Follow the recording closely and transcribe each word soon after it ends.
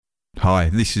Hi,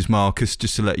 this is Marcus.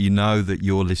 Just to let you know that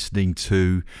you're listening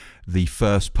to the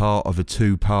first part of a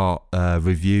two-part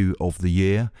review of the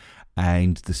year,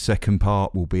 and the second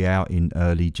part will be out in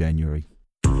early January.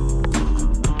 My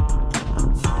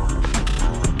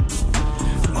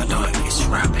night is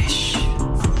rubbish.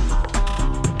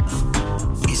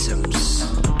 Isms.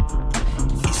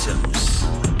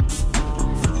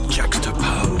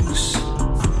 Juxtapose.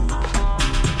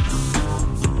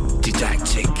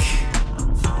 Didactic.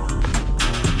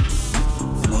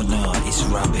 My night is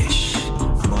rubbish.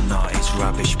 My night is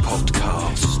rubbish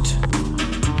podcast.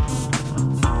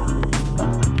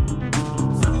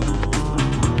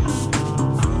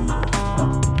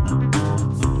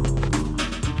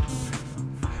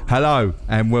 Hello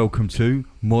and welcome to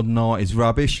Modern Art is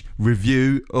Rubbish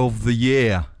review of the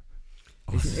year.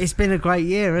 It's been a great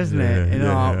year, hasn't it? In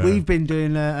art. Yeah. We've been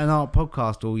doing an art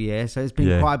podcast all year, so it's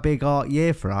been quite a big art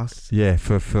year for us. Yeah,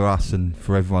 for us and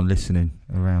for everyone listening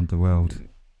around the world.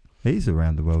 It is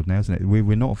around the world now, isn't it?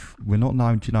 We're not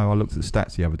known. Do you know? I looked at the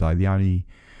stats the other day. The only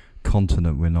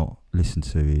continent we're not listened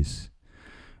to is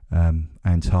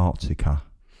Antarctica.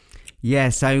 Yeah,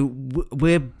 so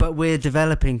we're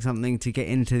developing something to get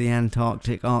into the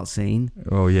Antarctic art scene.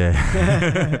 Oh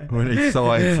yeah, we're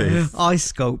excited. Ice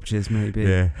sculptures, maybe.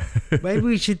 Yeah, maybe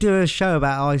we should do a show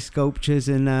about ice sculptures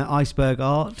and iceberg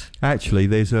art. Actually,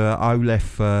 there's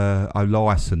Olaf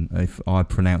Olaisen, if I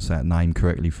pronounce that name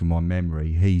correctly from my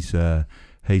memory. He's an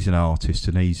artist,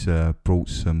 and he's brought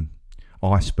some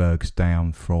icebergs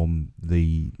down from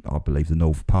I believe the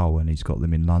North Pole, and he's got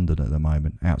them in London at the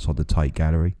moment outside the Tate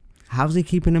Gallery. How's he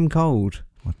keeping them cold?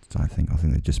 I think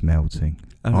they're just melting.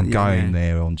 I'm going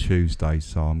there on Tuesday,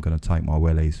 so I'm going to take my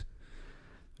wellies.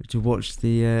 To watch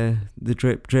the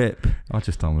drip drip. I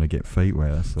just don't want to get feet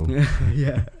wet, that's all.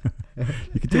 Yeah.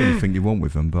 You can do anything you want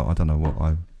with them, but I don't know what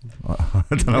I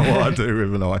don't know what I do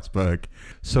with an iceberg.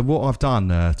 So what I've done,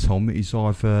 Tom, is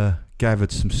I've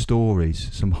gathered some stories,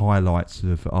 some highlights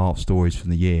of art stories from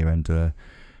the year, and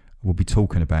we'll be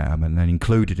talking about them. And then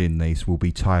included in these will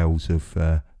be tales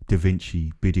of Da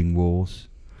Vinci bidding wars.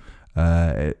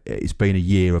 It's been a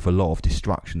year of a lot of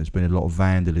destruction. There's been a lot of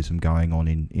vandalism going on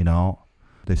in art.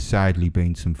 There's sadly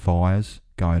been some fires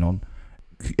going on,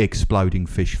 exploding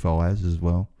fish fires as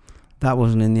well. That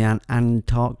wasn't in the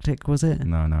Antarctic, was it?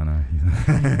 No.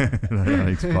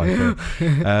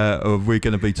 We're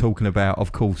going to be talking about,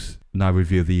 of course, no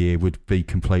review of the year would be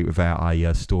complete without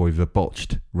a story of a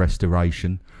botched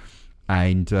restoration,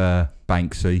 and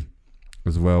Banksy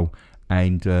as well.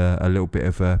 And a little bit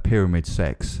of pyramid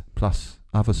sex, plus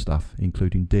other stuff,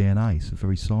 including DNA. So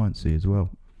very sciencey as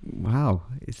well. Wow,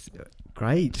 it's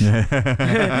great.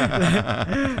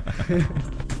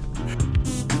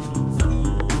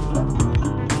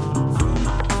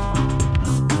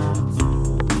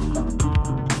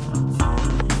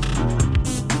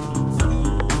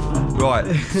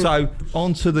 Right, so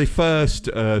on to the first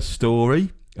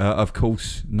story. Of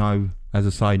course, no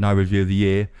review of the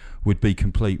year would be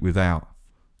complete without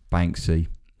Banksy.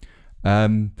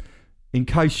 In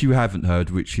case you haven't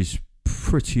heard, which is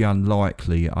pretty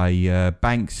unlikely, a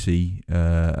Banksy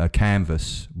a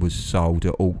canvas was sold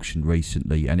at auction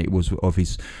recently, and it was of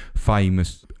his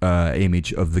famous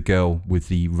image of the girl with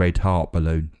the red heart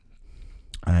balloon,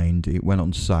 and it went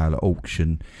on sale at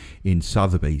auction in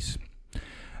Sotheby's,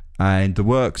 and the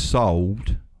work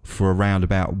sold for around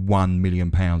about £1 million,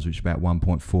 which is about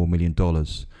 $1.4 million.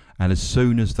 And as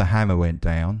soon as the hammer went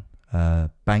down,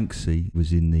 Banksy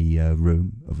was in the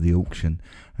room of the auction,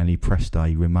 and he pressed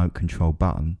a remote control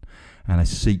button, and a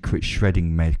secret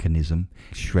shredding mechanism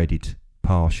shredded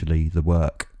partially the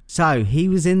work. So he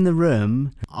was in the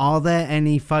room. Are there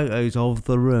any photos of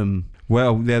the room?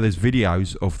 Well, there's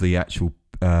videos of the actual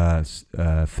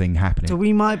thing happening. So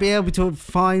we might be able to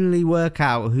finally work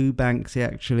out who Banksy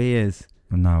actually is.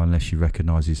 No, unless you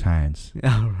recognise his hands.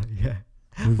 Oh, right, yeah.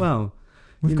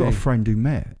 We've got a friend who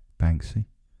met Banksy.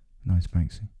 Knows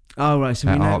Banksy. Oh, right. So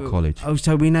at we know art college. Oh,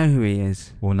 so we know who he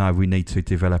is. Well, no, we need to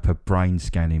develop a brain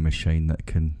scanning machine that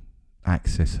can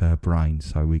access her brain,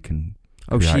 so we can.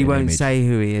 Oh, she won't say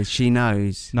who he is. She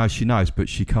knows. No, she knows, but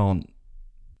she can't.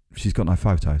 She's got no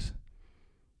photos.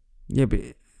 Yeah,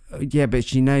 but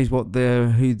she knows what what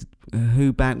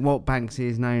Banksy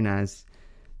is known as,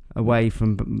 away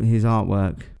from his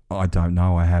artwork. I don't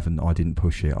know. I didn't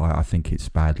push it. I think it's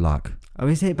bad luck. Oh,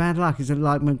 is it bad luck? Is it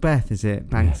like Macbeth? Is it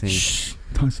Banksy? Yeah. Shh.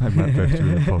 Don't say Macbeth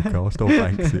during the podcast, or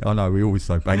Banksy. I know we always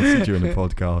say Banksy during the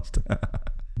podcast.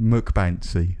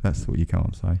 Banksy. That's what you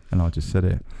can't say, and I just said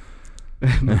it.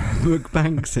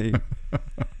 Banksy.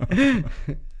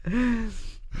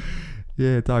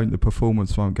 Yeah, don't. The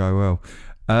performance won't go well.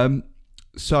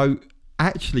 So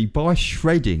actually, by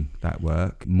shredding that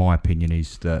work, my opinion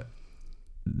is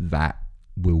that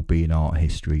will be in art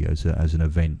history as an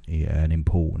event, an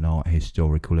important art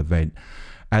historical event.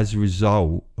 As a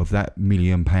result of that £1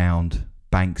 million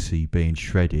Banksy being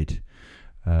shredded,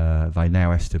 they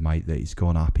now estimate that it's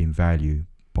gone up in value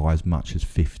by as much as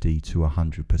 50 to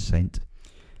 100%.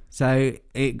 So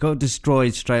it got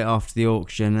destroyed straight after the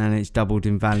auction, and it's doubled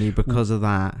in value because of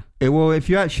that. Well, if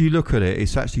you actually look at it,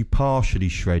 it's actually partially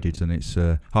shredded, and it's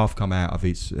half come out of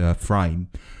its frame,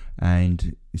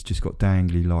 and it's just got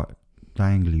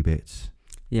dangly bits.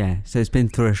 Yeah, so it's been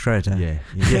through a shredder.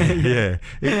 Yeah.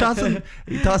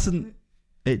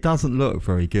 It doesn't look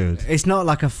very good. It's not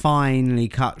like a finely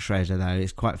cut shredder though.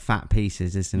 It's quite fat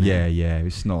pieces, isn't it? Yeah.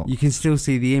 It's not. You can still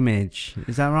see the image.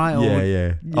 Is that right?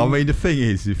 Yeah. I mean, the thing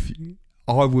is,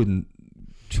 I wouldn't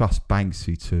trust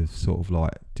Banksy to sort of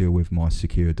like deal with my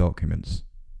secure documents.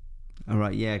 All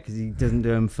right, yeah, because he doesn't do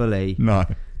them fully. No.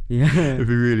 Yeah. It'd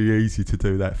be really easy to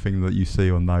do that thing that you see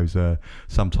on those.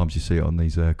 Sometimes you see it on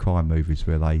these crime movies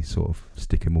where they sort of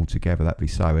stick them all together. That'd be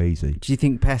so easy. Do you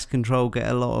think pest control get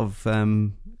a lot of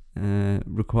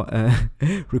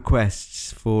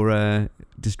requests for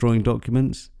destroying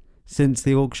documents since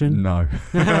the auction? No.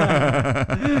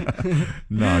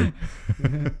 No.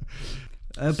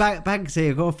 Banksy,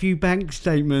 I've got a few bank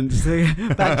statements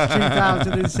back to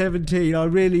 2017. I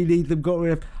really need them got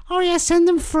rid of. Oh yeah, send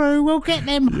them through. We'll get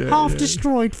them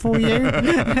destroyed for you.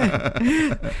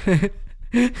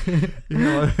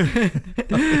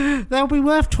 They'll be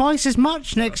worth twice as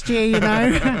much next year, you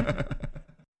know.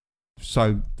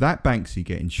 So that Banksy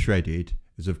getting shredded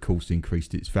has of course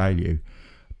increased its value,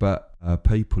 but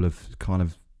people have kind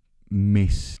of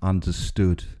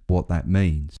misunderstood what that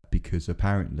means, because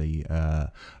apparently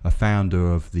a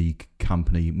founder of the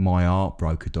company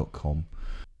MAIR20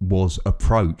 was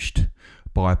approached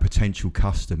by a potential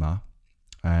customer,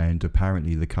 and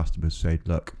apparently the customer said,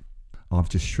 look, I've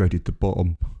just shredded the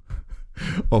bottom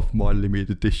of my limited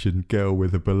edition girl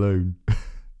with a balloon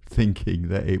thinking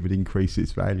that it would increase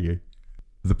its value.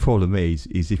 The problem is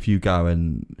if you go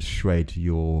and shred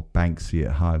your Banksy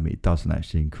at home, it doesn't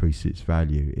actually increase its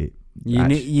value.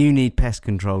 You need pest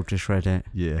control to shred it.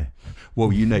 Yeah.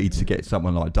 Well, you need to get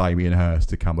someone like Damien Hirst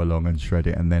to come along and shred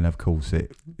it, and then of course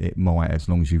it might, as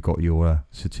long as you've got your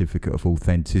certificate of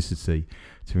authenticity,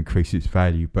 to increase its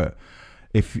value. But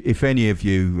if any of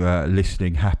you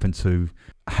listening happen to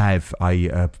have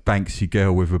a Banksy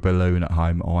girl with a balloon at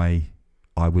home, I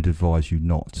would advise you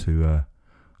not to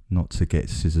get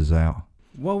scissors out.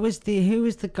 Who was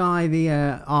the guy, the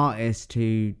artist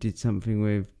who did something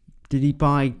with? Did he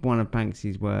buy one of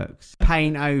Banksy's works?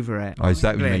 Paint over it. Oh, is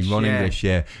that what you mean? Ron English,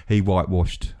 yeah. He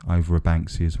whitewashed over a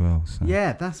Banksy as well. So.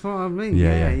 Yeah, that's what I mean.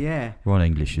 Yeah. Ron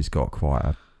English has got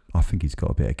I think he's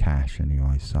got a bit of cash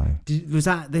anyway. So was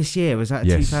that this year? Was that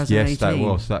yes, 2018?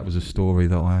 Yes, that was a story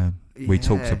that we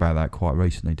talked about that quite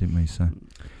recently, didn't we? So.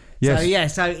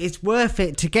 Yes. So it's worth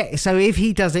it to get. So if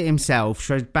he does it himself,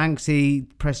 so Banksy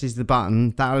presses the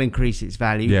button, that'll increase its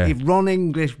value. Yeah. If Ron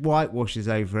English whitewashes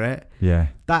over it,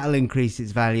 that'll increase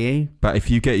its value. But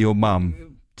if you get your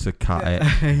mum to cut it,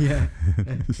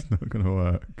 it's not going to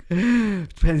work.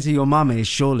 Depends who your mum is,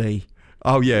 surely.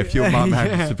 Oh yeah, if your mum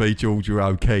happens to be Georgia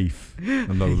O'Keeffe,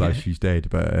 and although she's dead,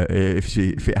 but if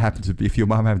your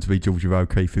mum happened to be Georgia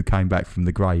O'Keeffe who came back from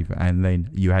the grave, and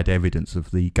then you had evidence of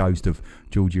the ghost of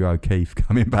Georgia O'Keeffe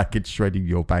coming back and shredding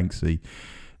your Banksy,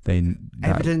 then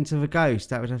evidence of a ghost,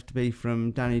 that would have to be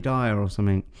from Danny Dyer or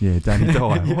something. Yeah, Danny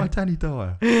Dyer. Why Danny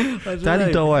Dyer?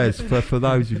 Danny Dyer's for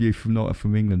those of you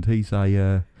from England. He's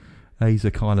a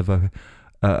kind of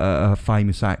a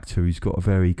famous actor who's got a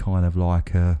very kind of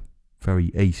like a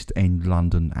very East End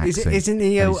London accent. Isn't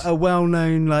he a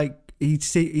well-known, like,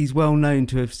 he's well known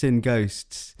to have seen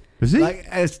ghosts? Is he? Like,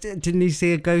 didn't he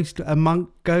see a monk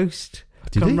ghost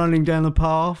come running down the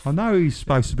path? I know he's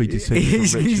supposed to be descended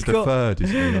from Richard III, isn't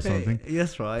he, or something?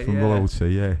 That's right, from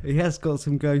royalty, yeah. He has got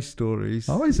some ghost stories.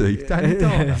 Oh, is he? Danny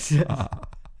Dyer?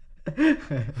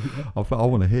 I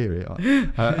want to hear it.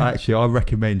 Actually, I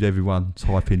recommend everyone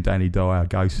type in Danny Dyer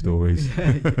ghost stories.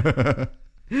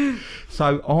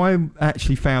 So I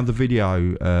actually found the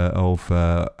video of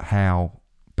how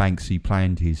Banksy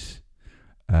planned his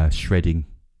shredding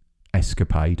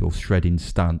escapade or shredding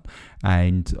stunt,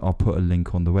 and I'll put a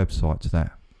link on the website to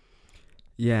that.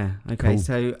 Yeah. Okay. Cool.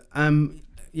 So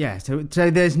so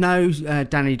there's no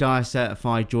Danny Dyer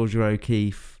certified Georgia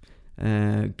O'Keeffe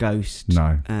ghost.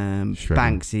 No.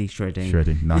 Banksy shredding.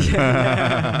 Shredding. No.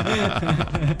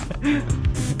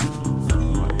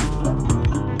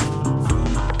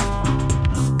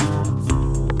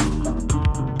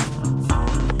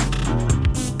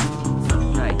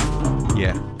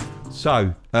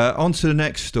 So, on to the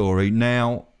next story.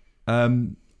 Now,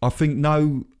 I think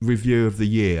no review of the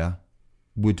year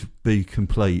would be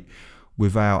complete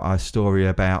without a story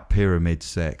about pyramid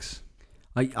sex.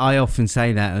 I often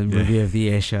say that in review of the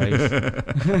year shows.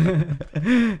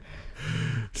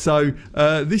 So,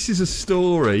 this is a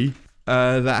story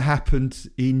that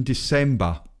happened in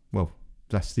December. Well,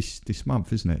 that's this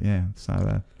month, isn't it? Yeah.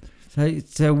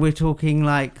 So we're talking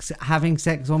like having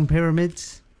sex on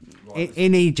pyramids?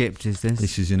 In Egypt, is this?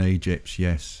 This is in Egypt,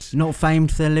 yes. Not famed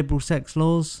for their liberal sex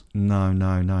laws?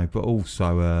 No. But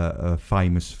also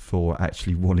famous for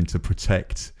actually wanting to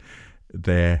protect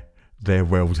their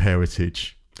world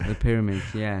heritage. The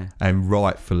pyramids, yeah. And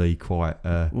rightfully quite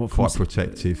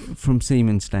protective. From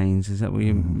semen stains, is that what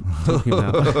you're talking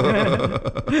about?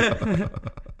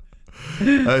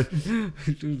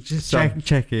 Just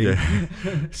checking. Yeah.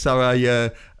 So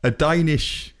a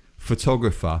Danish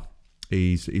photographer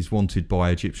is wanted by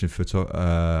Egyptian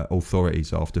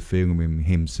authorities after filming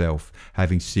himself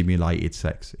having simulated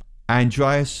sex.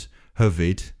 Andreas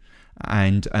Hervid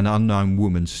and an unknown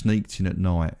woman sneaked in at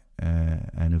night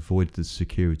and avoided the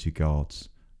security guards.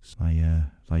 So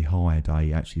they hired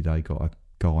they got a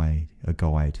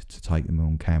guide to take them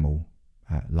on camel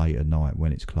late at night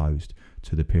when it's closed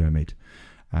to the pyramid.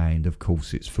 And of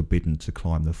course it's forbidden to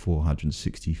climb the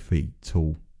 460 feet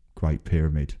tall Great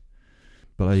Pyramid.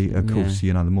 But of course,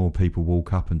 the more people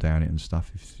walk up and down it and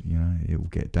stuff, it will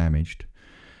get damaged.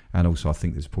 And also, I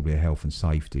think there's probably a health and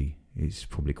safety. It's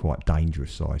probably quite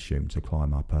dangerous, I assume, to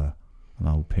climb up an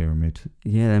old pyramid.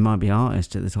 Yeah, there might be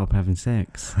artists at the top having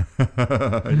sex.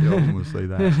 You almost see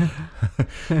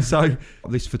that. So,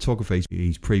 this photographer,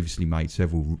 he's previously made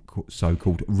several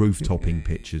so-called roof-topping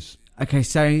pictures. Okay,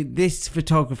 so this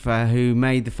photographer who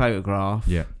made the photograph,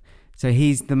 yeah. So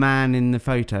he's the man in the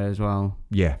photo as well?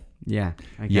 Yeah. Yeah.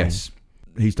 Okay. Yes.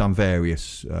 He's done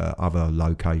various other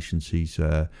locations. He's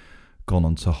gone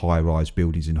on to high-rise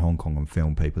buildings in Hong Kong and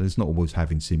filmed people. It's not always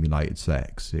having simulated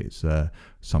sex. It's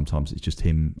sometimes it's just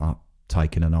him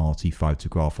taking an arty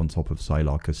photograph on top of, say,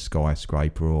 like a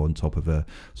skyscraper or on top of a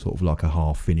sort of like a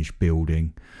half-finished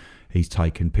building. He's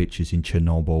taken pictures in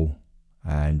Chernobyl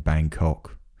and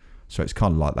Bangkok. So it's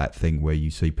kind of like that thing where you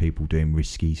see people doing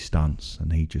risky stunts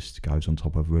and he just goes on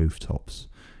top of rooftops.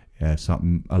 A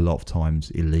lot of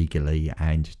times illegally,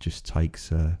 and just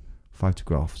takes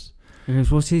photographs.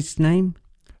 What's his name?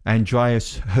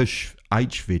 Andreas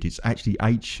Hervid. It's actually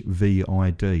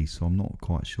HVID, so I'm not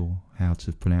quite sure how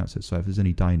to pronounce it. So if there's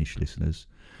any Danish listeners,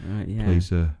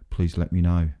 please let me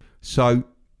know. So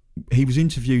he was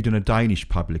interviewed in a Danish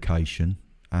publication,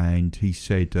 and he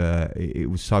said it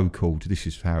was so called. This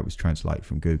is how it was translated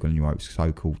from Google, and it was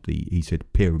so called. He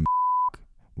said pyramid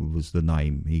was the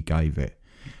name he gave it.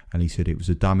 And he said it was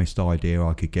the dumbest idea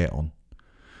I could get on.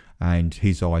 And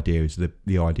his idea is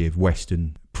the idea of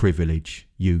Western privilege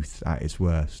youth at its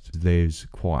worst. There's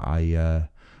quite a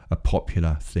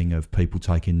popular thing of people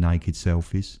taking naked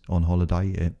selfies on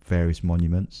holiday at various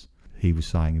monuments. He was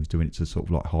saying he was doing it to sort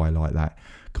of like highlight that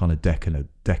kind of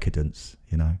decadence,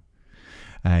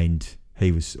 And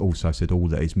he was also said all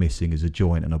that is missing is a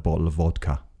joint and a bottle of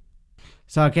vodka.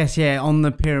 So I guess, on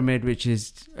the pyramid, which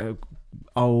is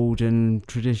old and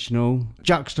traditional,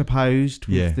 juxtaposed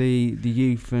with the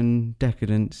youth and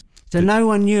decadence. So no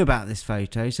one knew about this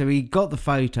photo. So he got the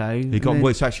photo.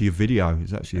 It's actually a video.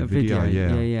 It's actually a video.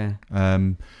 Yeah.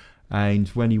 And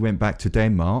when he went back to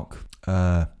Denmark,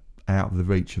 out of the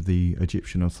reach of the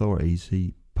Egyptian authorities,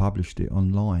 he published it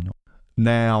online.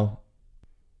 Now,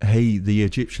 the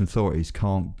Egyptian authorities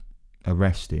can't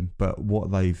arrest him, but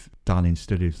what they've done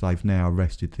instead is they've now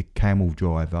arrested the camel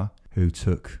driver who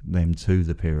took them to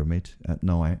the pyramid at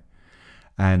night,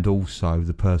 and also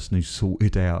the person who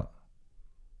sorted out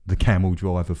the camel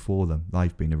driver for them.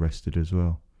 They've been arrested as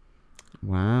well.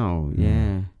 Wow,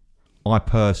 yeah. I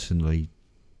personally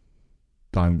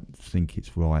don't think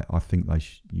it's right. I think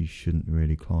you shouldn't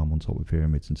really climb on top of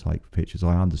pyramids and take pictures.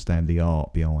 I understand the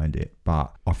art behind it,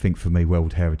 but I think for me,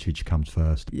 World Heritage comes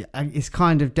first. Yeah, it's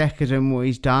kind of decadent what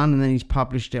he's done, and then he's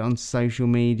published it on social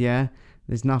media.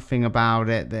 There's nothing about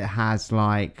it that has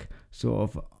like sort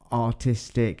of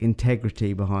artistic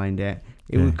integrity behind it.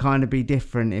 It would kind of be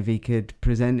different if he could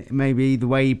present. Maybe the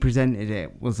way he presented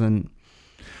it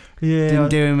didn't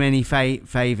do him any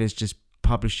favours just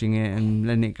publishing it and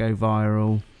letting it go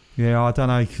viral. Yeah, I don't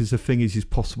know, because the thing is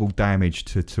possible damage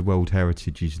to World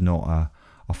Heritage is not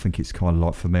I think it's kind of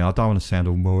like, for me, I don't want to sound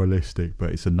all moralistic, but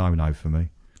it's a no-no for me.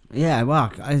 Yeah,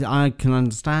 well, I can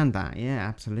understand that. Yeah,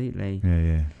 absolutely.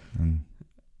 Yeah.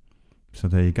 So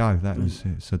there you go. That was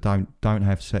it. So don't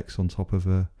have sex on top of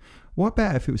a... What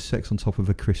about if it was sex on top of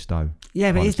a Christo?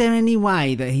 Yeah, but is there any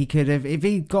way that he could have, if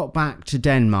he got back to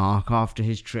Denmark after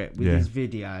his trip with his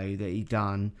video that he'd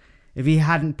done, if he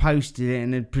hadn't posted it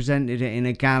and had presented it in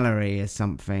a gallery or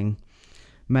something,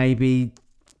 maybe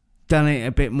done it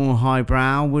a bit more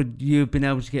highbrow, would you have been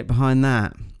able to get behind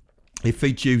that? If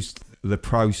he'd used the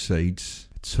proceeds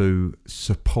to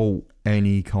support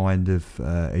any kind of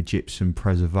Egyptian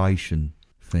preservation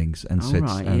things and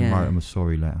wrote him a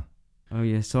sorry letter. Oh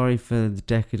yeah, sorry for the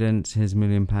decadence. Here's £1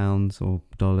 million or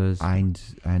dollars, and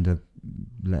a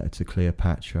letter to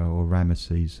Cleopatra or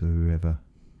Ramesses or whoever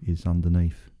is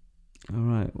underneath. All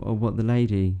right. Well, what the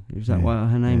lady? Is that what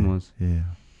her name was?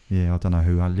 Yeah. I don't know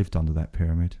who lived under that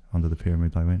pyramid. Under the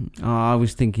pyramid they went. Oh, I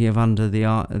was thinking of under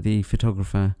the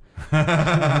photographer.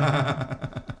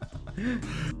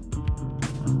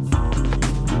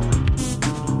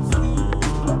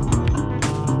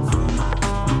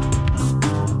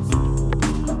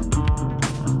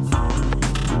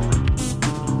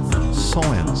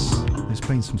 Science. There's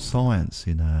been some science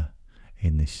in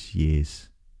this year's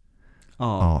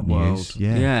art news.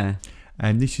 Yeah.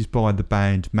 And this is by the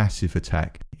band Massive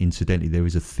Attack. Incidentally, there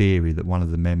is a theory that one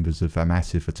of the members of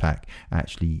Massive Attack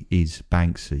actually is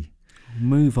Banksy.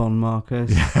 Move on, Marcus.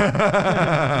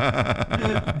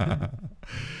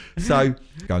 So,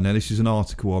 now this is an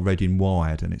article I read in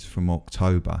Wired, and it's from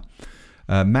October.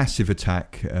 Massive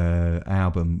Attack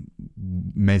album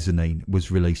Mezzanine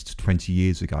was released 20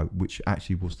 years ago, which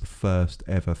actually was the first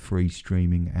ever free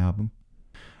streaming album.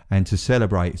 And to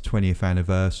celebrate its 20th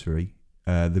anniversary,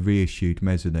 the reissued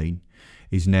Mezzanine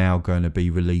is now going to be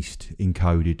released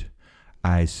encoded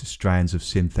as strands of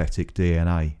synthetic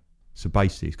DNA. So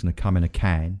basically it's going to come in a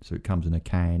can. So it comes in a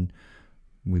can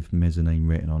with Mezzanine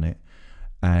written on it.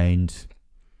 And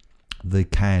the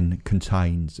can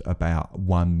contains about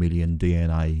 1 million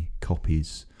DNA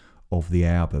copies of the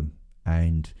album.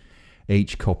 And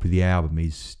each copy of the album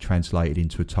is translated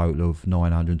into a total of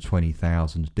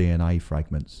 920,000 DNA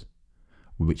fragments,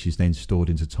 which is then stored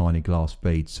into tiny glass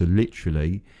beads. So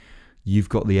literally, you've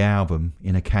got the album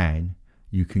in a can.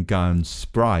 You can go and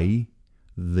spray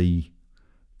the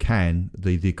can,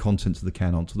 the contents of the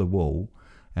can onto the wall,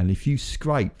 and if you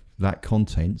scrape that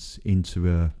contents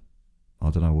into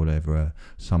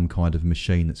some kind of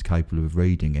machine that's capable of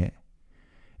reading it,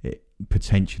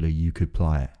 potentially you could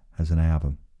play it as an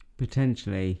album.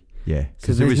 Potentially. Yeah,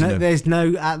 because there's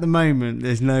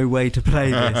no way to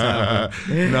play this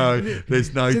album. No,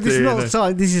 there's no. So this is not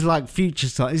science. This is like future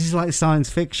science. This is like science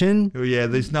fiction. Well, yeah,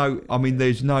 there's no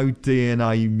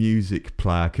DNA music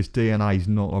player, because DNA is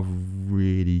not a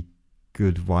really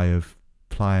good way of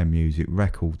playing music.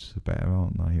 Records are better,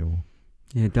 aren't they? Or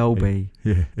Dolby.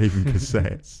 Even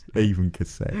cassettes.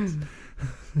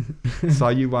 So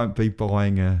you won't be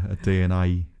buying a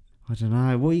DNA. I don't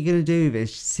know. What are you going to do with it? It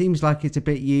seems like it's a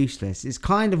bit useless. It's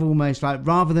kind of almost like,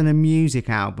 rather than a music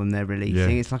album they're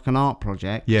releasing, it's like an art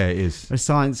project. Yeah, it is. A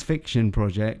science fiction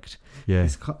project. Yeah.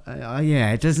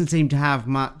 It doesn't seem to have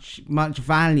much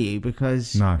value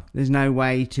because there's no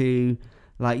way to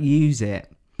use it.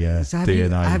 Yeah, so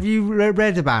DNA. Have you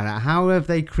read about it? How have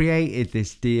they created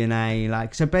this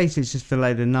DNA? So basically it's just a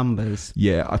load of numbers.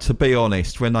 Yeah, to be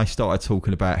honest, when they started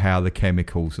talking about how the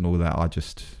chemicals and all that, I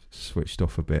just switched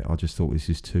off a bit. I just thought this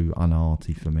is too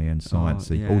unarty for me and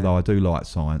sciencey. Although I do like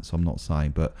science, I'm not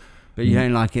saying, but you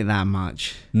don't like it that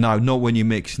much. No, not when you're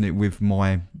mixing it with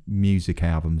my music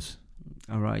albums.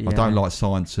 All right, yeah. I don't like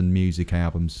science and music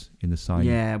albums in the same.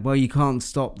 Yeah, well, you can't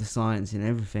stop the science in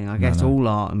everything. I guess all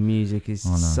art and music is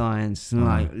science,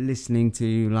 and listening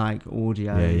to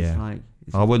audio. Yeah.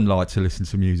 I wouldn't like to listen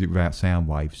to music without sound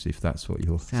waves, if that's what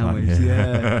you're saying. Sound waves,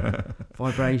 yeah.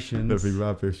 Vibrations. That'd be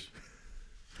rubbish.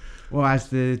 Well, as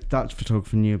the Dutch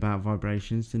photographer knew about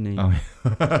vibrations, didn't he? Oh,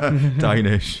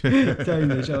 Danish.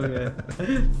 Danish, oh yeah.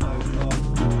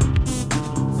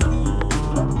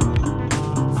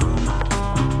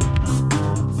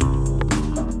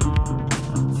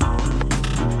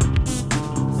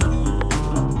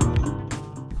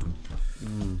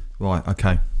 Right,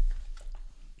 okay.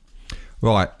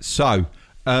 Right, so,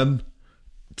 Tom,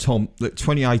 look,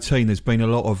 2018, there's been a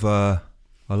lot of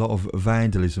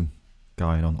vandalism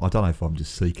going on. I don't know if I'm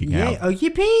just seeking out. Oh,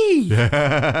 yippee!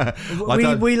 Yeah.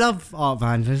 We love art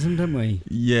vandalism, don't we?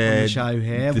 Yeah. On the show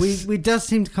here. We does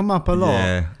seem to come up a lot.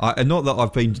 Yeah. And not that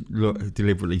I've been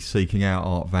deliberately seeking out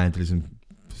art vandalism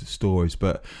stories,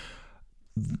 but...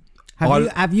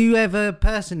 Have you ever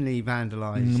personally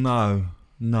vandalised?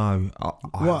 No.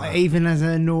 What, even as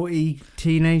a naughty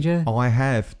teenager? I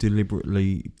have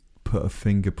deliberately put a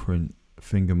finger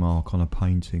mark on a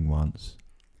painting once.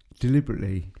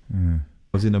 Deliberately? Yeah.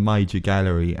 I was in a major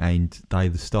gallery and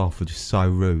the staff were just so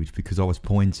rude because I was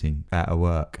pointing at a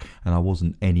work and I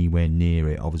wasn't anywhere near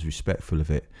it. I was respectful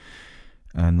of it.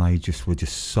 And they just were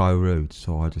just so rude.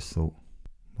 So I just thought,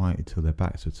 waited till their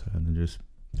backs were turned and just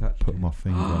put my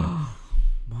finger on it.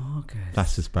 Marcus.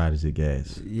 That's as bad as it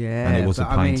gets. Yeah. And it was a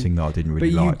painting that I didn't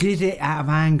really like. But you did it out of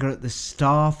anger at the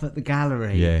staff at the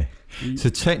gallery. Yeah. So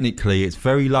technically it's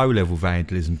very low level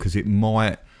vandalism because it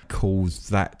might cause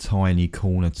that tiny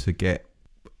corner to get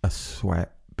a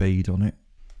sweat bead on it.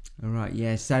 All right,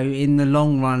 yeah. So in the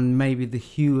long run, maybe the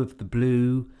hue of the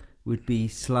blue would be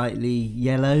slightly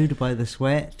yellowed by the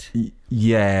sweat.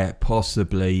 Yeah,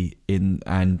 possibly.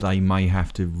 And they may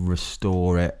have to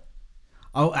restore it.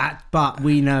 Oh, but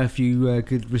we know a few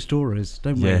good restorers,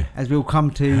 don't we? Yeah. As we'll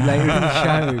come to later in the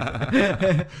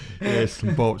show. Yeah,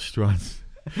 some botched ones.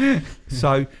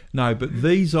 So, no, but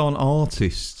these aren't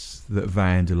artists that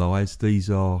vandalise. These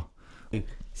are...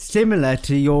 Similar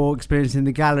to your experience in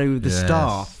the gallery with the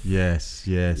staff. Yes.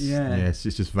 It's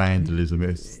just vandalism.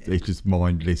 It's just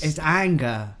mindless. It's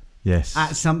anger. Yes.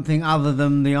 At something other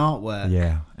than the artwork.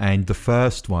 Yeah. And the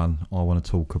first one I want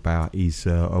to talk about is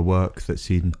a work that's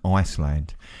in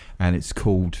Iceland, and it's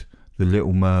called The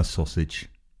Little MAIR Sausage.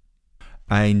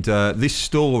 And this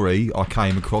story I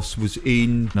came across was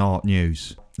in Art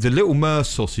News. The Little MAIR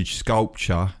Sausage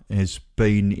sculpture has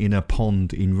been in a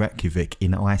pond in Reykjavik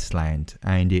in Iceland,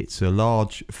 and it's a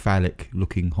large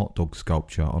phallic-looking hot dog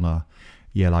sculpture on a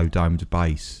yellow domed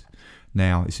base.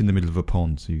 Now, it's in the middle of a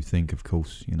pond, so you think, of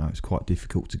course, it's quite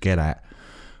difficult to get at.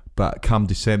 But come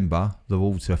December, the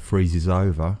water freezes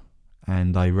over,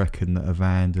 and they reckon that a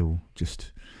vandal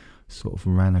just sort of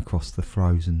ran across the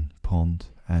frozen pond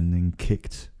and then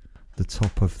kicked the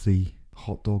top of the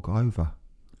hot dog over.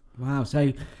 Wow,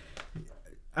 so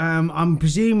I'm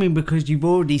presuming because you've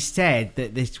already said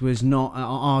that this was not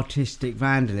artistic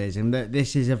vandalism, that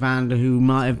this is a vandal who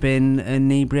might have been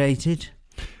inebriated?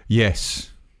 Yes.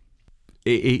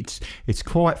 It's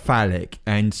quite phallic,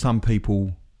 and some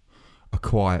people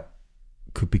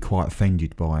could be quite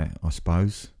offended by it, I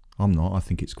suppose. I'm not. I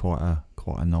think it's quite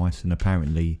a nice, and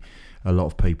apparently a lot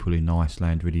of people in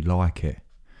Iceland really like it.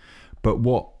 But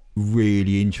what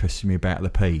really interested me about the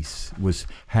piece was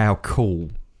how cool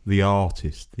the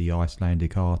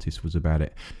Icelandic artist, was about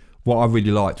it. What I really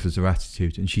liked was her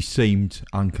attitude, and she seemed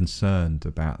unconcerned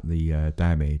about the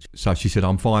damage. So she said,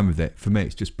 I'm fine with it. For me,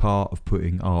 it's just part of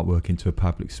putting artwork into a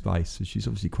public space. So she's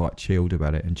obviously quite chilled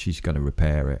about it, and she's going to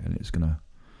repair it, and it's going to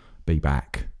be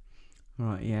back.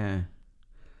 Right, yeah.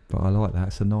 But I like that.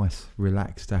 It's a nice,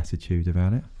 relaxed attitude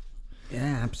about it.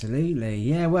 Yeah, absolutely.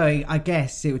 Yeah, well, I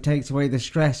guess it takes away the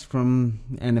stress from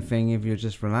anything if you're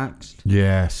just relaxed.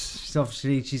 Yes.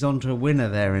 She's on to a winner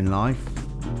there in life.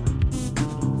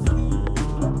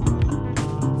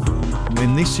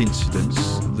 In this incident,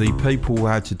 the people who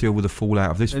had to deal with the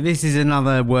fallout of this... So this is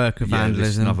another work of vandalism. Yeah,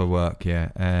 this is another work,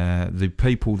 yeah. The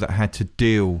people that had to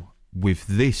deal with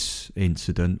this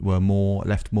incident were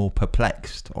left more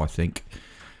perplexed, I think,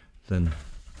 than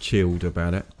chilled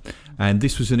about it. And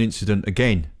this was an incident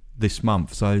again this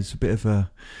month, so there's a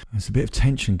bit of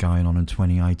tension going on in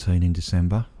 2018 in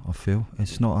December. I feel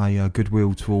it's not a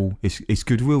goodwill to all. It's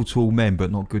goodwill to all men,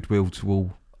 but not goodwill to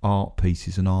all art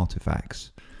pieces and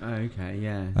artifacts. Oh, okay,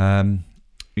 yeah. And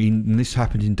this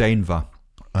happened in Denver,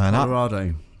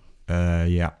 Colorado.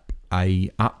 Yeah.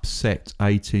 A upset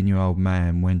 18-year-old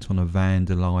man went on a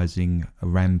vandalising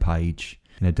rampage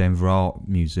in a Denver art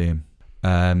museum.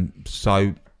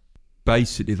 So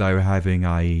basically, they were having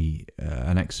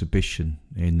an exhibition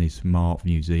in this art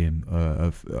museum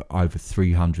of over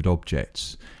 300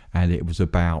 objects, and it was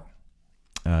about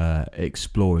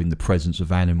exploring the presence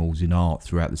of animals in art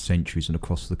throughout the centuries and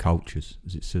across the cultures,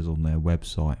 as it says on their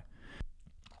website.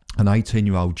 An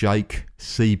 18-year-old Jake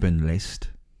Siebenlist,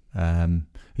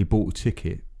 he bought a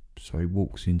ticket, so he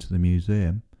walks into the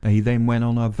museum. He then went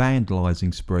on a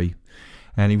vandalising spree,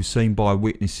 and he was seen by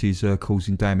witnesses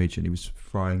causing damage, and he was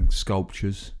throwing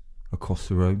sculptures across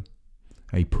the room.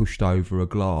 He pushed over a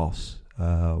glass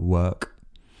work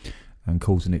and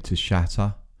causing it to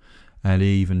shatter, and he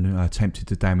even attempted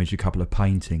to damage a couple of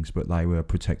paintings, but they were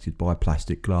protected by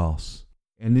plastic glass.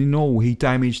 And in all, he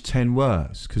damaged 10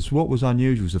 works, because what was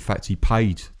unusual was the fact he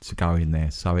paid to go in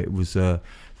there. So it was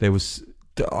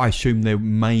I assume there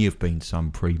may have been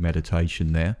some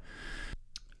premeditation there.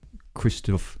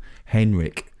 Christoph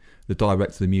Henrik, the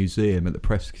director of the museum, at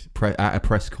a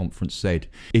press conference said,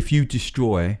 if you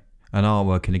destroy an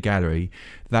artwork in a gallery,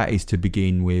 that is to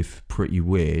begin with pretty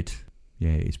weird.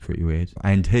 Yeah, it is pretty weird.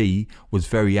 And he was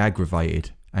very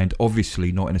aggravated and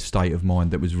obviously not in a state of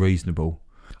mind that was reasonable.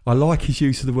 I like his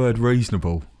use of the word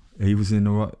reasonable. he was in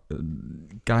the right,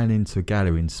 going into a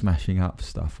gallery and smashing up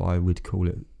stuff. I would call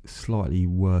it slightly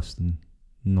worse than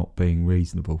not being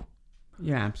reasonable.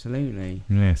 Yeah, absolutely.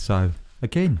 Yeah, so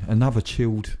again, another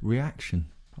chilled reaction,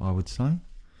 I would say.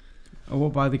 Oh,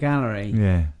 what, by the gallery?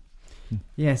 Yeah.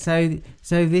 Yeah, so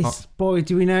this boy,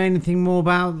 do we know anything more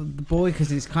about the boy? Because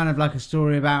it's kind of like a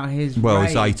story about his Well,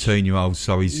 rage. he's 18-year-old,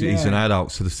 so he's an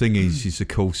adult. So the thing is of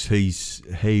course,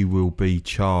 he will be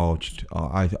charged.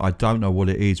 I don't know what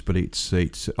it is, but it's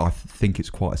I think it's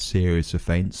quite a serious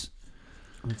offence.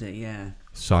 Is it? Yeah.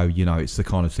 So, it's the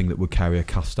kind of thing that would carry a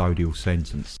custodial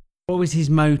sentence. What was his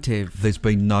motive? There's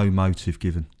been no motive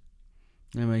given.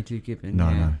 No motive given.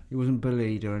 No. He wasn't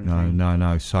bullied or anything.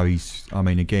 No. So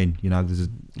again, there's a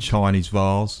Chinese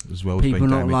vase as well. People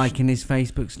not damaged. liking his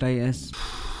Facebook status.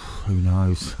 Who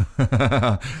knows?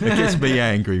 It gets me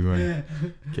angry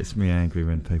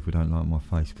when people don't like my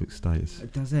Facebook status.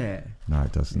 Does it? No,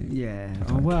 it doesn't. Yeah. I Oh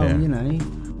don't well, care.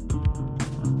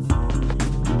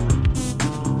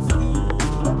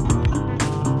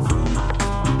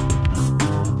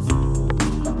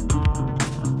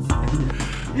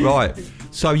 Right.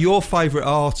 So your favourite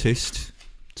artist,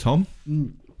 Tom?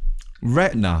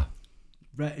 Retina.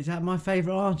 Is that my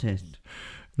favourite artist?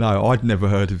 No, I'd never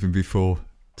heard of him before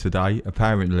today.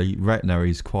 Apparently, Retina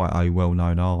is quite a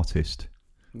well-known artist.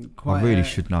 I really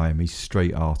should know him. He's a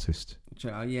street artist.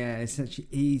 Yeah,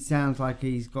 he sounds like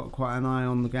he's got quite an eye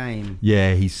on the game.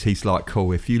 Yeah, he's like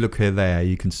cool. If you look here, there,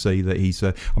 you can see that he's.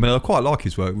 I quite like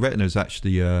his work. Retina's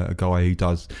actually a guy who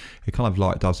does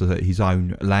his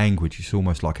own language. It's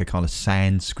almost like a kind of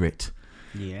Sanskrit.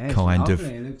 Yeah, it's kind lovely.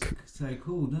 of. It looks so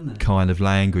cool, doesn't it? Kind of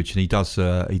language, and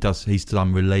he's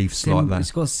done reliefs like that.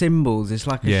 It's got symbols. It's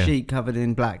like a sheet covered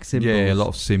in black symbols. Yeah, a lot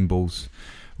of symbols.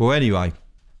 Well, anyway,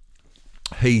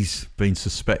 he's been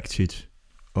suspected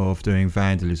of doing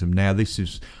vandalism. Now, this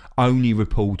is only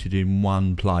reported in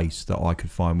one place that I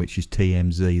could find, which is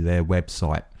TMZ, their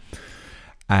website.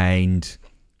 And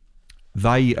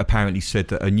they apparently said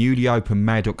that a newly opened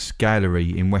Maddox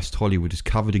gallery in West Hollywood is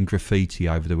covered in graffiti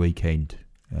over the weekend.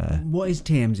 What is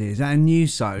TMZ? Is that a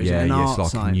news site? Is it an art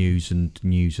it's like site? news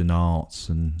and arts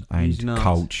and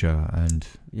culture and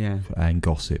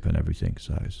gossip and everything.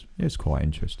 So it's quite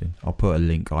interesting. I'll put a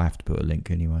link. I have to put a link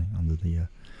anyway under the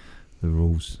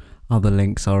rules. Other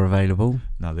links are available.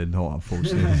 No, they're not,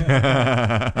 unfortunately.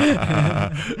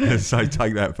 So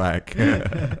take that back.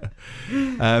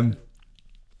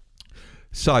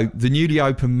 So the newly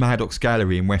opened Maddox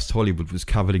Gallery in West Hollywood was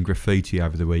covered in graffiti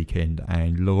over the weekend,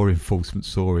 and law enforcement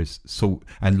sources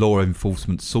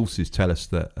tell us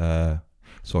that.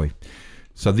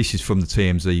 So this is from the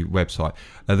TMZ website.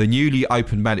 The newly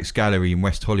opened Maddox Gallery in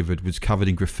West Hollywood was covered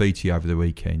in graffiti over the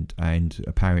weekend, and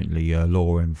apparently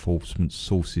law enforcement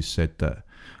sources said that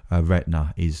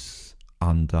Retina is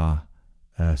under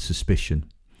suspicion.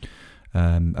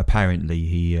 Apparently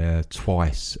he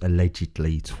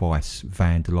allegedly twice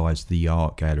vandalised the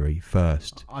art gallery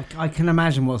first. I can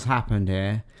imagine what's happened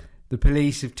here. The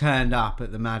police have turned up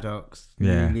at the Maddox,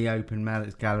 newly opened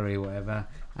Maddox Gallery or whatever,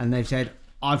 and they've said,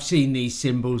 I've seen these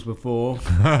symbols before.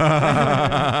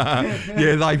 Yeah,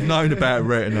 they've known about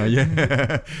Retina,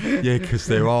 yeah, because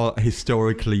there are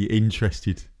historically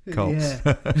interested cops.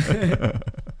 Yeah.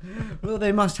 Well,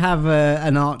 they must have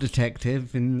an art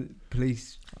detective in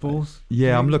police force.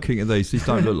 Yeah, I'm looking at these. These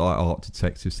don't look like art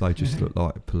detectives. They just look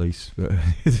like police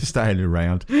standing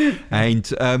around. And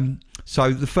so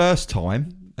the first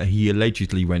time he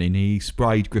allegedly went in, he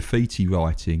sprayed graffiti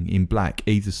writing in black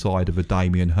either side of a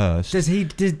Damien Hirst. Does he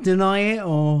deny it,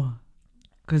 or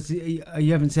because you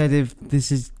haven't said if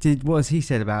this is what has he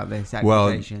said about this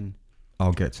accusation? Well,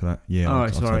 I'll get to that. Yeah. Oh,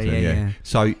 sorry. Yeah.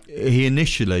 So he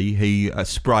initially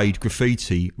sprayed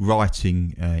graffiti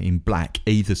writing in black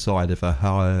either side of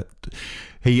a.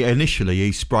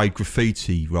 He sprayed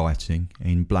graffiti writing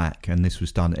in black, and this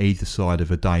was done either side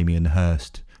of a Damien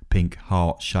Hirst pink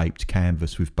heart-shaped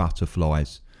canvas with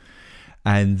butterflies,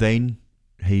 and then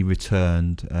he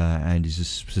returned and is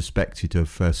suspected of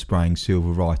spraying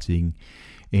silver writing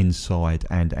inside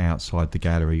and outside the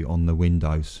gallery on the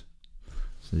windows.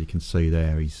 So you can see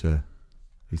there he's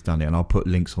done it, and I'll put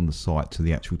links on the site to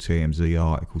the actual TMZ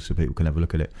article so people can have a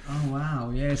look at it. Oh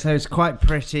wow, yeah. So it's quite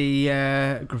pretty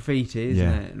graffiti, isn't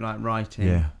it? Like writing.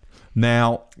 Yeah.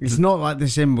 Now it's not like the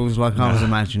symbols like I was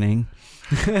imagining.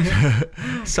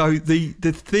 So the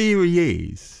theory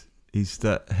is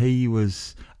that he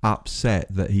was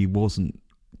upset that he wasn't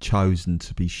chosen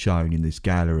to be shown in this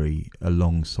gallery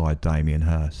alongside Damien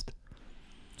Hirst.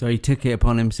 So he took it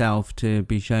upon himself to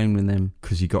be shown with them.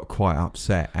 Because he got quite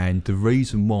upset, and the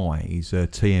reason why is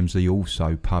TMZ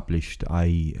also published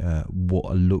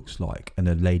what looks like an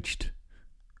alleged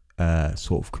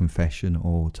sort of confession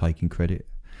or taking credit,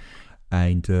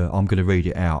 and I'm going to read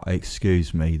it out.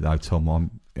 Excuse me though, Tom.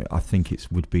 I think it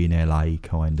would be in LA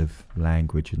kind of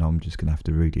language, and I'm just going to have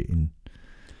to read it in.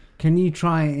 Can you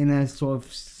try it in a sort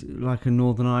of like a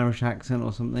Northern Irish accent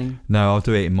or something? No, I'll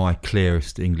do it in my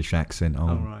clearest English accent.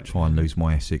 I'll try and lose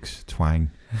my Essex twang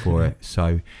for it.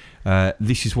 So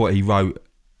this is what he wrote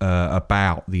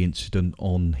about the incident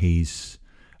on his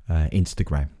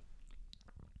Instagram.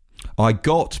 I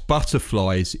got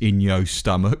butterflies in yo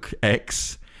stomach,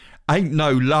 X. Ain't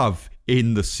no love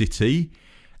in the city.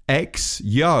 X,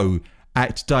 yo,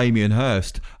 at Damien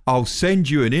Hirst. I'll send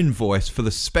you an invoice for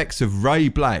the specks of Ray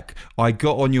Black I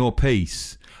got on your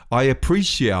piece. I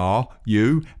appreciate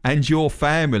you and your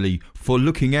family for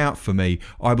looking out for me.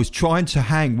 I was trying to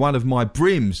hang one of my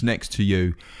brims next to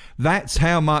you. That's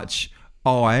how much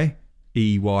I,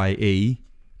 EYE,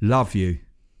 love you.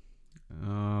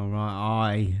 Oh,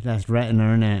 right. That's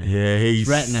Retina, isn't it? Yeah, he's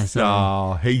Retina.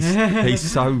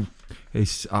 He's so.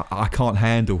 I can't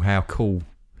handle how cool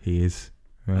he is.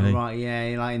 Really. Oh, right,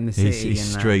 yeah, like in the city. He's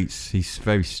streets. He's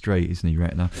very street, isn't he,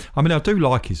 Retina? I mean, I do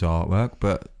like his artwork,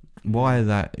 but why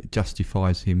that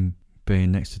justifies him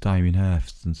being next to Damien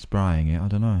Hirst and spraying it, I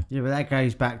don't know. Yeah, but that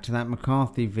goes back to that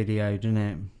McCarthy video, doesn't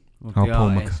it? Paul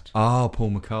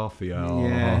McCarthy. Oh,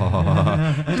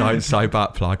 yeah. Don't say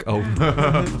butt plug. Oh.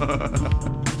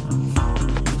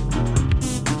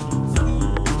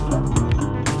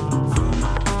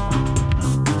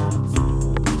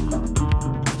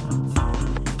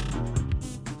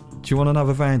 Do you want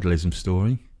another vandalism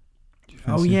story?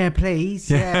 Oh yeah, please.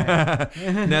 Yeah.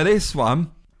 Now this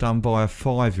one done by a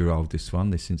 5-year-old. This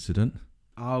incident.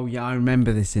 Oh yeah, I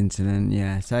remember this incident.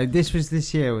 Yeah. So this was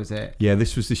this year, was it? Yeah,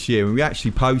 this was this year, and we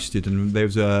actually posted, and there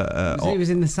was it was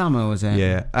in the summer, was it?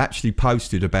 Yeah, actually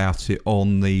posted about it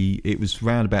on it was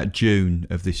round about June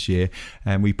of this year,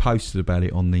 and we posted about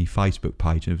it on the Facebook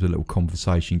page, and there was a little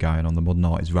conversation going on the Modern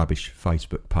Art is Rubbish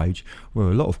Facebook page, where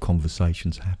a lot of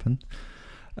conversations happen.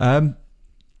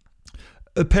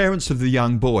 The parents of the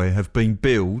young boy have been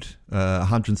billed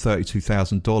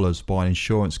 $132,000 by an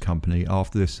insurance company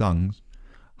after their son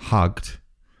hugged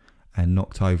and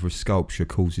knocked over a sculpture,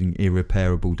 causing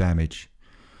irreparable damage.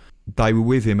 They were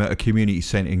with him at a community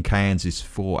centre in Kansas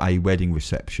for a wedding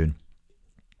reception.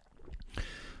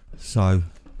 So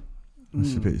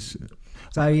that's a bit.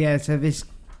 So this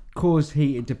caused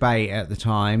heated debate at the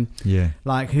time. Yeah.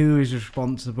 Like, who is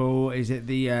responsible? Is it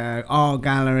the art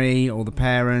gallery or the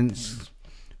parents?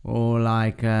 Or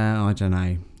I don't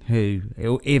know, who,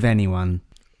 if anyone?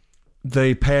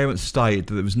 The parents stated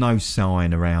that there was no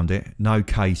sign around it, no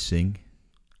casing,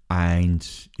 and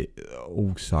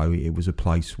it was a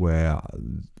place where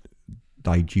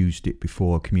they'd used it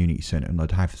before, a community centre, and they'd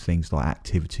have things like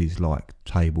activities like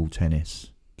table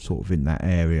tennis, sort of in that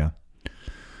area.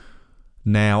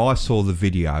 Now, I saw the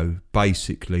video.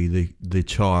 Basically, the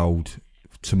child,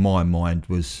 to my mind,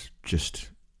 was just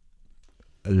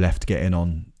left getting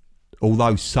on,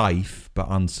 although safe, but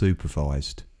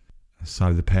unsupervised. So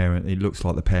it looks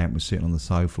like the parent was sitting on the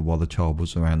sofa while the child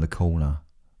was around the corner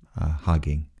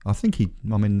hugging. I think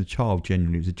the child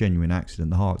genuinely, it was a genuine accident.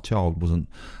 The child wasn't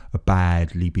a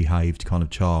badly behaved kind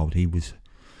of child. He was,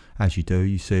 as you do,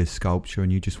 you see a sculpture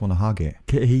and you just want to hug it.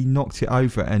 He knocked it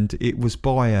over, and it was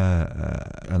by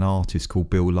an artist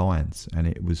called Bill Lyons, and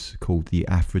it was called the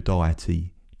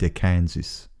Aphrodite de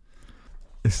Kansas.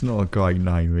 It's not a great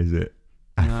name, is it?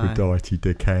 Aphrodite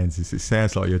de Kansas. It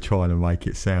sounds like you're trying to make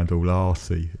it sound all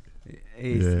arsey. It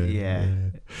is, yeah.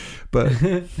 But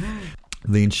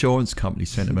the insurance company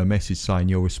sent him a message saying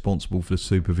you're responsible for the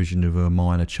supervision of a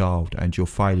minor child, and your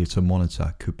failure to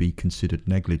monitor could be considered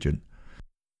negligent.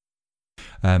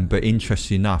 But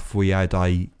interesting enough, we had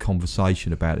a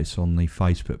conversation about this on the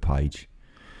Facebook page,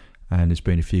 and there's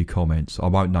been a few comments. I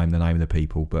won't name the name of the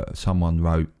people, but someone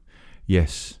wrote,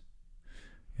 yes,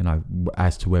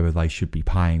 as to whether they should be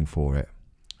paying for it,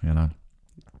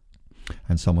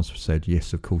 and someone said,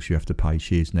 yes, of course you have to pay,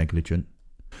 she is negligent.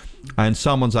 And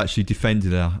someone's actually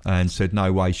defended her and said,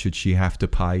 no way should she have to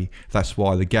pay. That's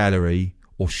why the gallery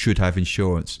should have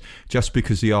insurance. Just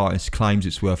because the artist claims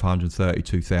it's worth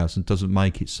 $132,000 doesn't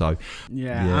make it so.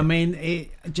 Yeah. I mean,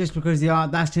 just because the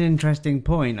art, that's an interesting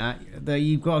point. That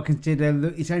you've got to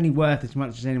consider, it's only worth as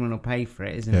much as anyone will pay for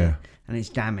it, isn't it? And it's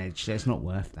damaged, so it's not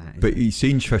worth that. But it's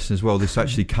interesting as well. This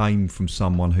actually came from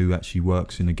someone who actually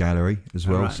works in a gallery as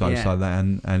well. So that,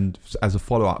 and as a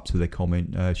follow up to their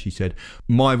comment, she said,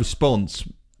 "My response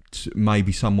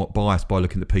maybe somewhat biased by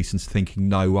looking at the piece and thinking,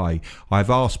 no way. I've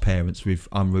asked parents with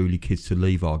unruly kids to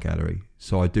leave our gallery,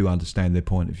 so I do understand their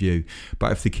point of view.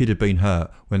 But if the kid had been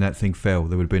hurt when that thing fell,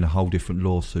 there would have been a whole different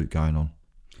lawsuit going on.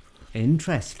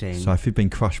 Interesting. So if he'd been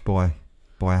crushed by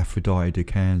Aphrodite de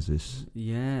Kansas.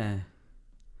 Yeah.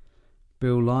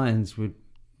 Bill Lyons would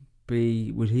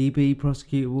he be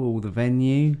prosecutable, or the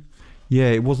venue?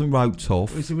 Yeah, it wasn't roped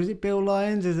off. Was it Bill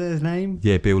Lyons? Is that his name?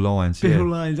 Yeah, Bill Lyons. Bill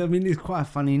Lyons. I mean, it's quite a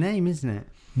funny name, isn't it?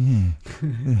 Yeah.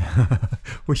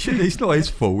 Well, it's not his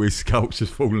fault his sculpture's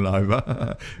fallen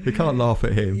over. We can't laugh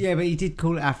at him. Yeah, but he did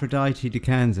call it Aphrodite de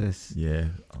Kansas. Yeah.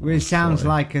 Which sounds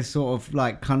like a sort of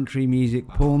like country music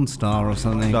porn star or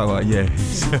something. No, yeah.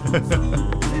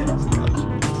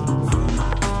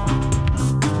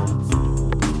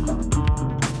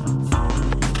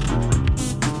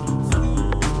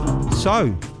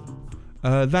 So,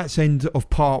 that's end of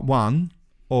part 1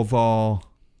 of our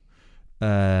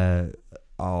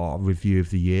review of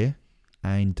the year,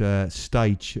 and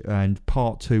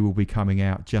part 2 will be coming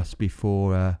out just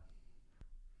before.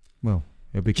 It'll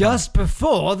be just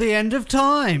before the end of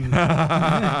time.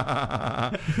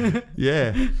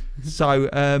 Yeah.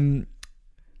 So,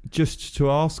 just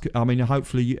to ask, I mean,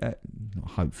 hopefully you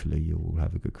all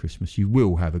have a good Christmas. You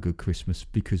will have a good Christmas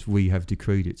because we have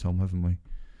decreed it, Tom, haven't we?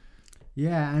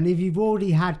 Yeah, and if you've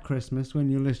already had Christmas when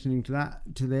you're listening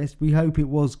to this, we hope it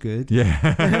was good.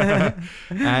 Yeah.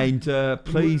 And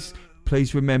please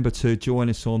remember to join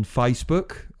us on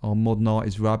Facebook on Modern Art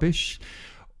is Rubbish.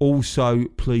 Also,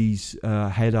 please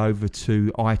head over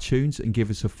to iTunes and give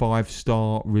us a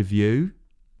 5-star review.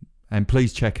 And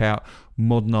please check out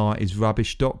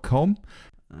modernartisrubbish.com.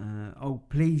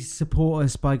 Please support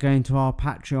us by going to our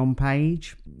Patreon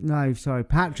page.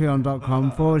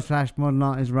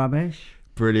 patreon.com/modernartisrubbish.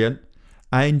 Brilliant.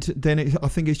 And then I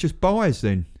think it's just buys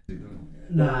then.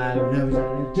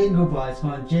 No, jingle buys,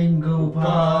 come on, jingle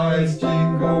buys,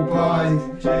 jingle buys,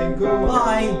 jingle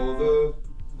bye.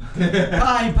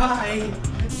 Bye. Bye.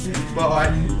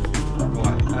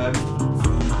 Right.